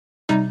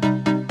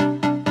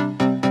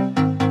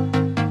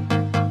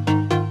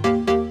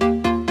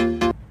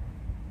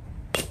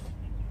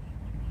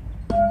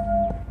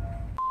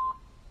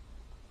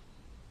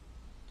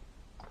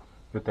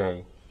Good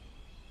day.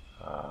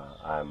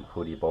 I'm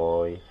Hoodie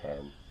Boy,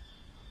 and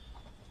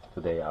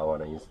today I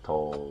want to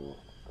install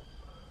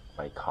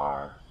my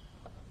car.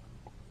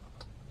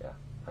 Yeah,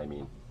 I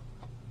mean,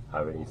 I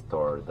will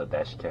install the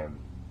dash cam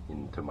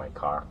into my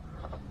car,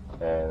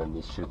 and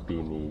it should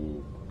be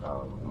need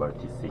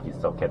multi-sig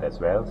socket as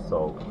well.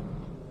 So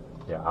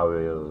yeah,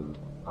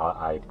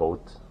 I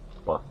bought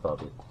both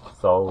of it.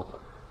 So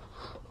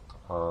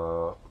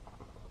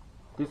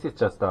this is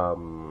just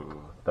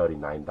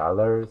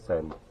 $39,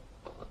 and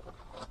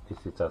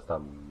this is just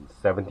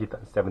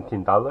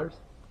 $17.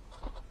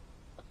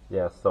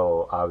 Yeah,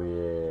 so I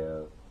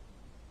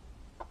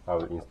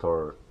will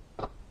install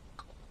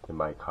in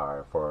my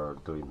car for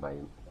doing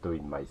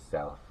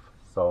myself.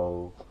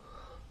 So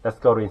let's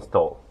go to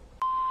install.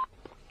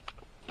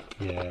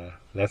 Yeah,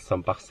 let's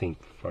unboxing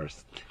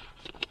first.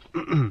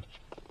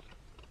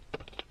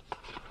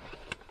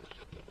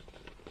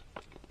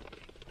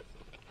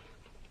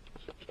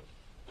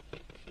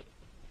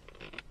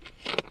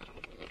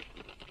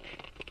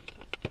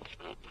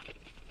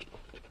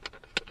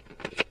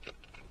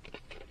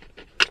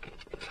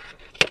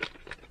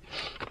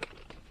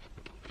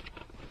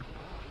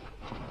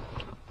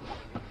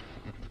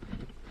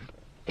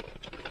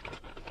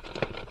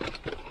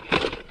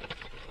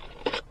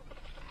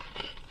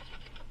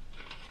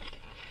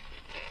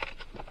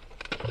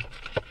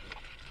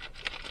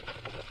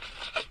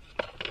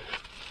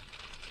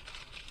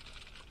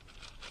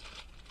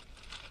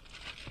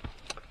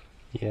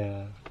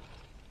 Yeah,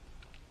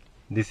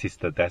 this is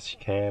the dash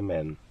cam,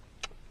 and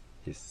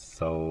it's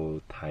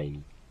so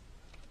tiny.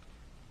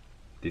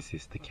 This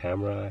is the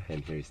camera,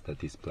 and here is the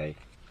display.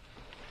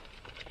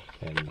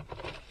 And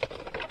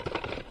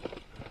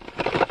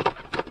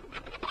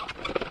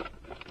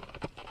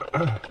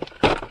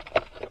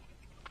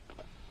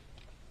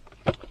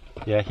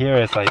yeah, here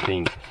is, I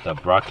think, the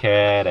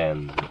bracket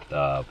and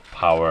the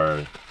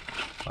power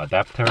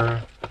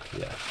adapter.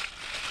 Yeah,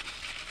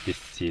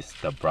 this is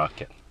the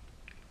bracket.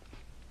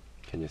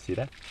 Can you see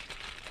that?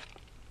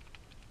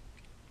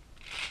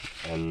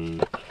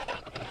 And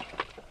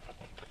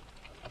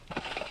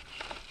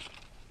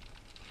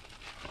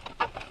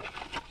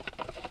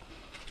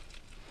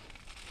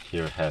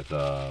here has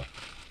the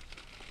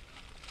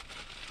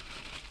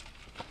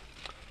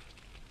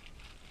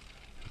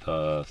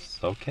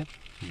socket,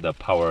 the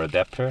power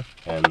adapter,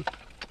 and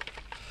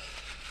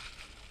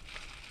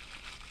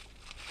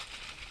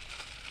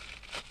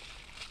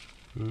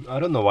I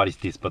don't know what is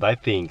this, but I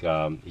think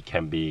it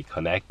can be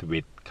connected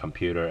with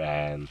computer,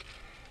 and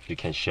you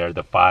can share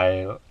the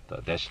file, the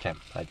dash cam.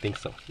 I think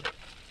so. Yeah.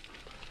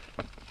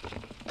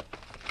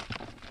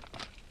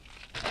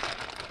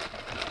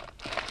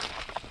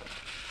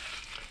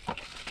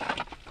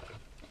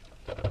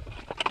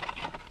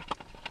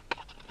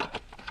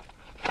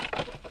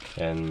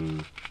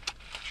 And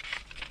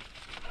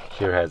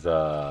here has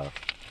I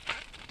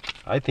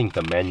think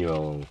the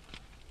manual,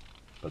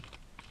 but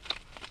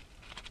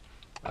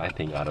I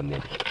think I don't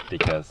need it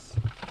because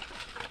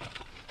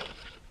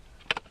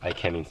I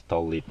can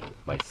install it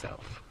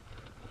myself.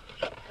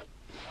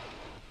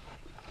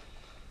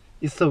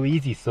 It's so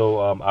easy, so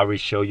I will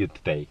show you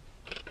today.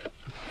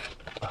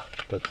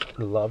 The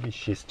glove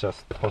is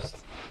just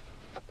tossed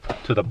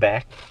to the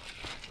back,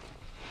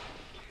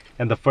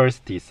 and the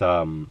first is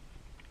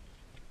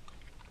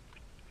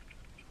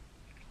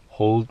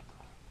hold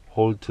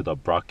to the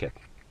bracket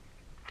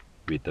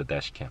with the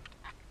dash cam,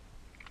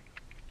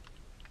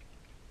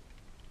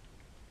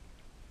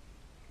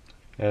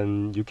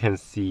 and you can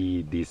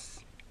see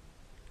this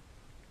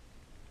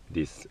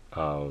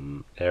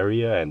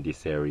area and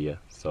this area,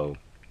 so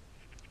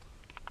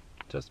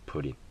just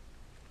put it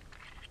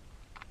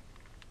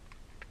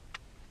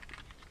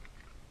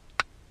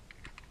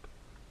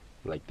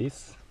like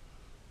this,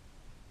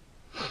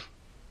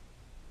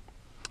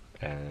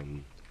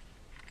 and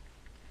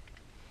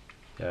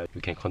yeah,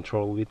 you can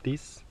control with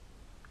this.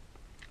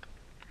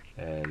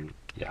 And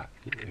yeah,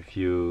 if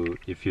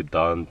you're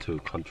done to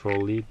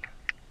control it,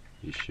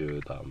 you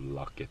should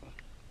lock it.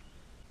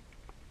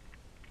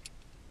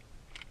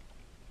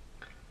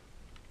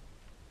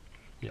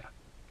 Yeah,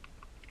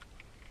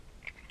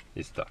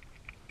 it's done.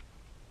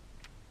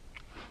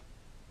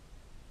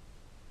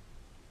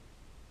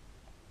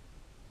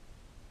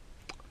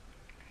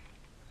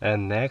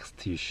 And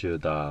next you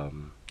should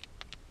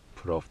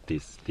put off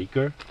this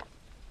sticker,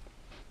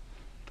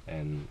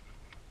 and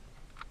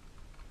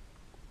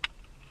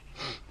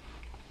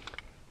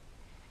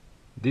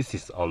this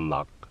is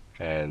unlock,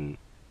 and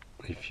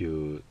if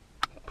you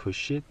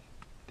push it,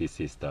 this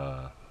is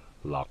the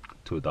lock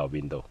to the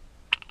window.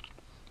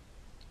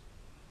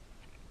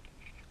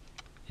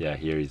 Yeah,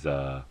 here is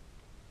a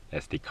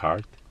SD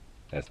card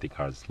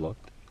slot.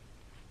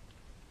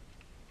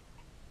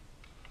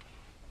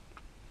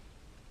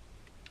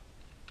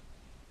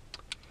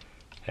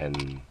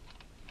 And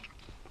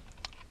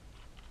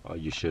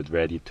you should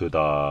ready to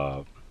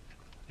the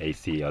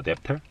AC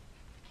adapter,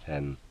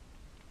 and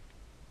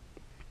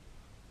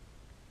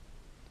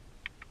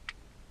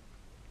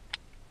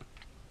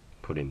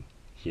put in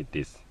hit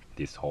this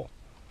hole.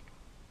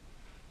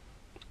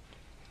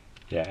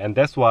 Yeah, and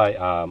that's why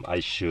I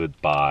should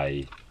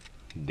buy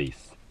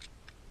this,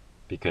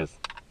 because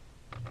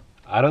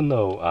I don't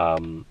know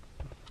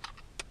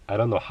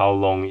how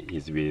long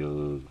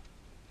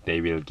they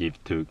will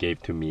give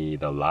to me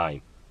the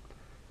line.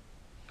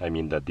 I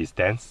mean the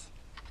distance.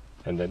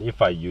 And then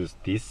if I use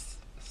this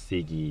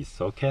SIGI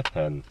socket,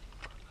 then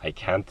I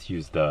can't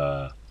use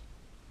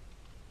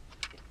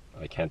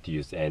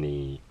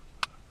any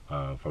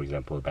for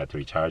example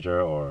battery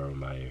charger or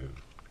my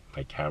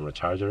camera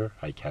charger.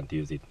 I can't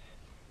use it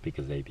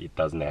because it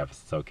doesn't have a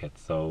socket.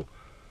 So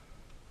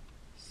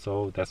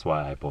that's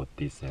why I bought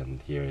this,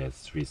 and here is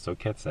 3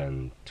 sockets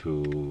and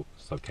 2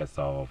 sockets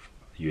of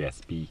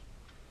USB.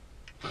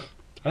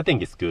 I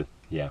think it's good.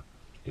 Yeah,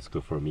 it's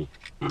good for me.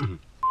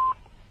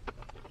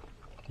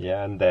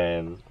 Yeah, and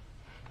then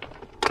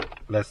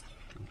let's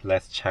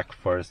check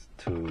first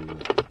to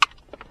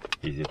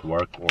is it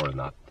work or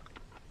not.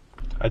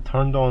 I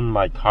turned on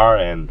my car,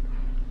 and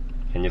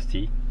can you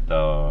see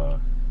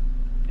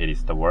it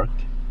is the work,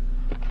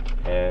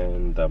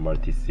 and the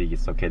multi-sig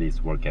socket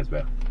is work as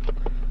well.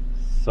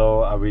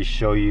 So I will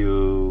show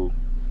you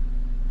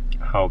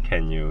how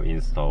can you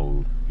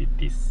install with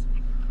this.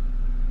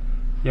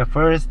 Yeah,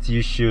 first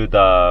you should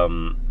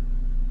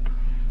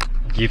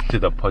give to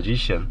the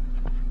position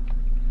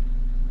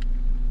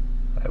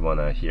I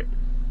wanna hear.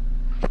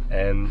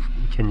 And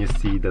can you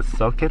see the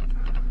socket?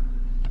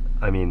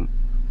 I mean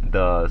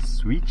the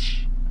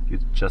switch, you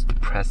just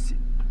press it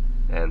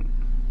and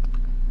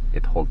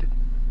it hold it.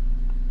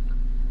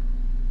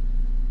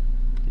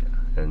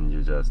 Yeah, and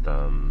you just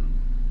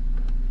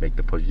make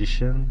the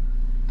position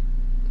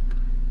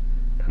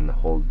and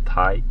hold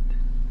tight,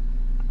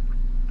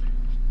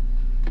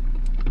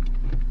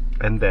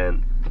 and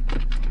then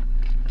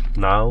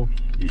now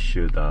you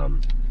should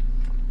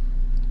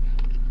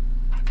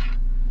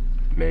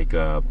make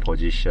a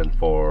position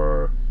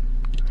for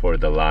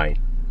the line.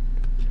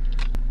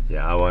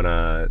 Yeah, I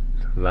wanna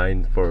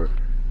line for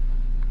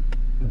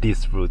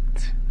this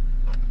route.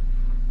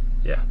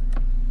 Yeah,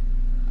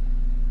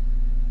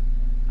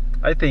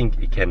 I think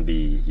it can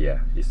be, yeah,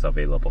 it's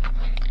available.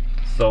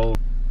 So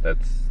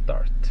let's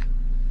start.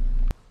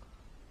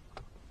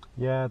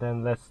 Yeah,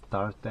 then let's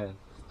start it.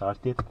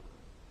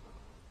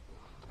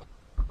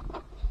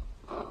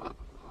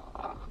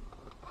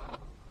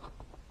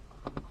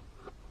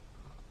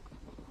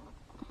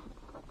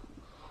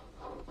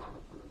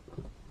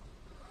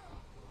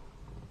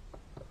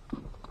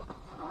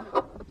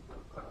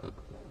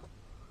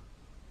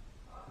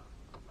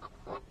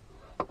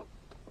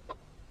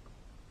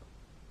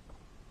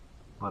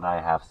 But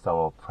I have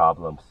some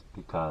problems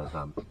because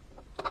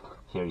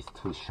here is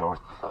too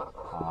short.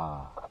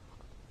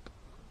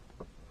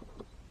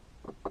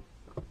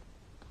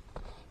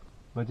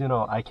 But you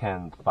know, I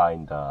can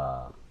find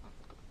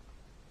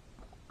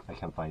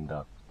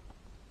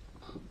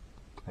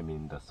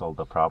solve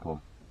the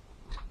problem,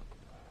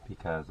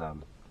 because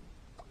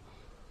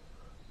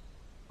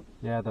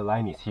yeah, the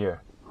line is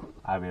here.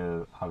 I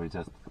will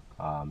just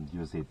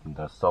use it in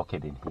the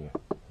socket in here.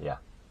 Yeah,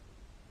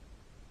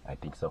 I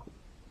think so.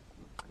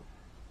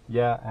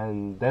 Yeah,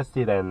 and that's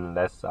it. And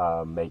let's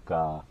make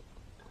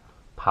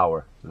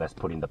power. Let's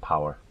put in the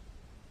power.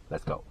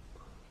 Let's go.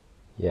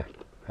 Yeah,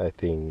 I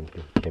think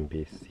it can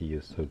be see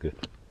you so good.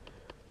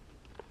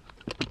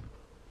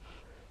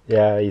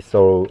 Yeah, it's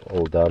all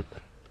done.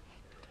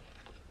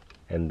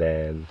 And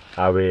then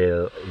I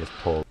will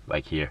install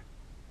like here,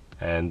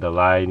 and the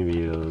line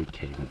will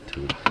came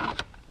to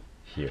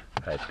here,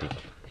 I think.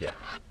 Yeah.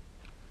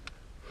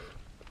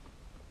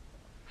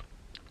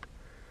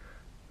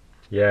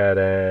 Yeah,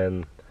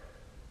 then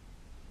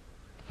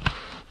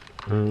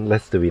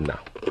let's do it now.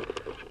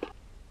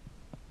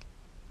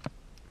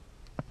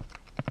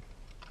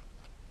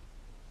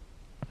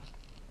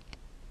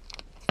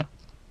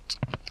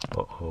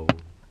 Uh-oh.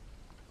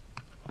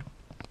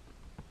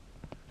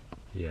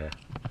 Yeah.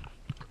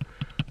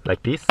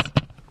 Like this.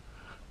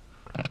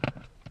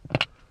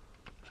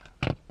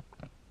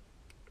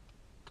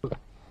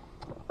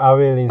 I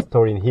will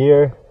install in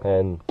here,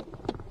 and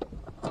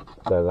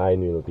the line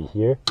will be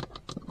here.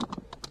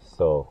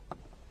 So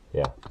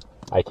yeah,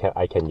 I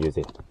can use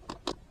it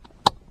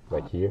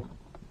right here.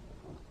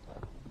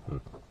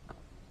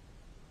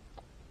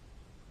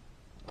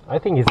 I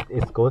think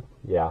it's good.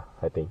 Yeah,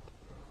 I think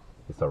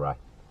it's alright.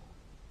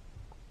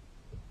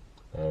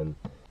 And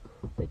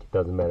like, it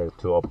doesn't matter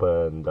to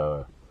open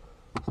the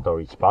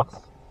storage box.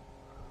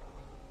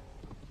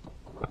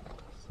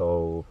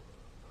 So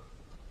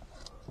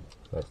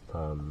let's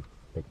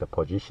make the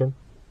position.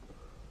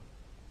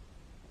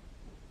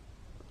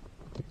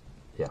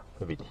 Yeah,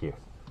 a bit here.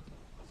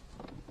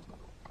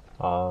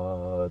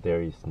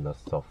 There is not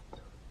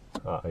soft.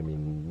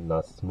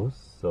 Not smooth.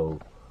 So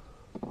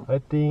I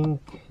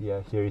think,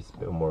 yeah, here is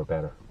more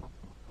better.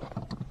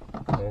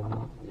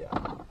 And yeah,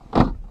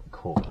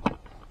 cool,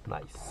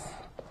 nice.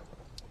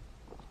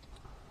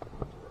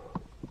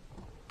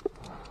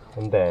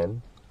 And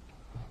then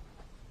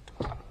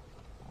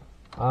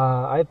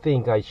I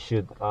think I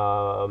should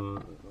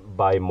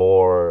buy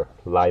more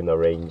line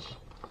arrange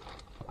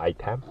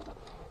item.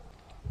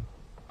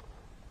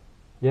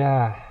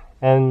 Yeah,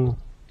 and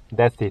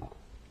that's it.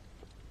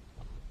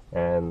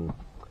 And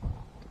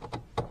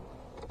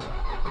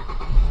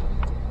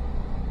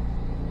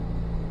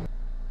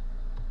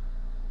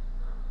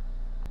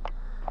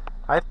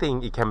I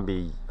think it can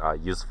be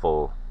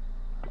useful,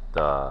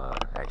 the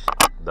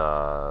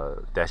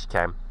dash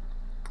cam,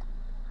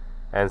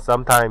 and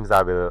sometimes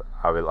I will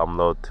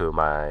upload to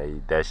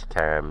my dash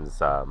cams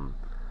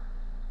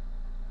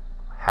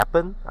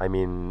happen. I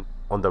mean,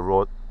 on the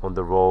road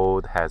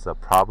has a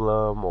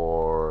problem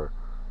or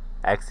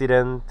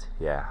accident.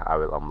 Yeah, I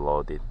will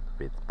upload it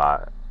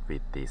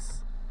with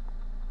this.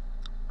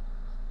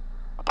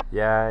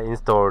 Yeah,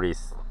 install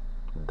is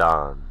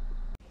done.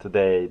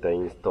 Today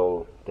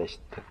the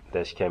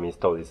dash cam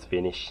install is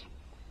finished.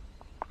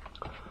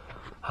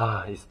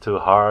 It's too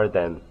hard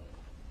and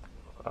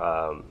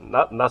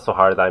not so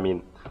hard. I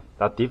mean,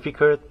 not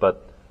difficult,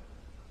 but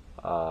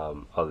a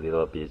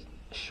little bit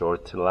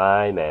short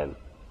line, and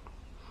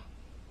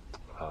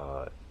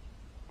uh,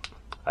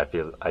 I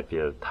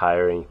feel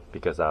tiring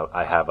because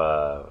I have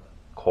a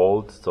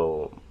cold,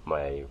 so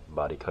my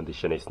body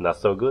condition is not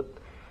so good.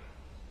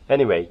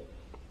 Anyway,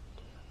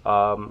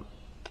 um,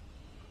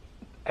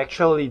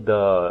 actually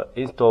the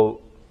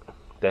install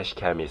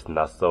dashcam is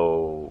not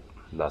so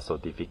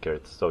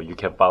difficult, so you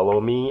can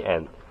follow me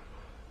and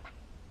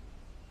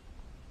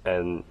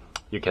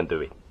you can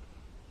do it.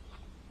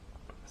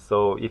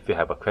 So if you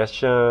have a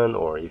question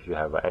or if you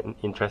have an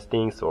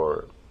interesting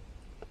or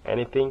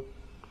anything,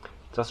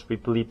 just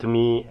reply to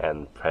me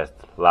and press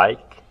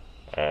like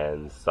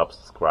and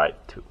subscribe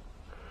too.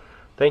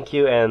 Thank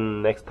you,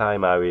 and next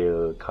time I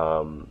will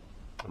come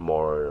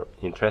more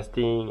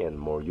interesting and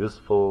more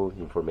useful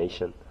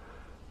information.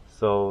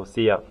 So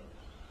see ya.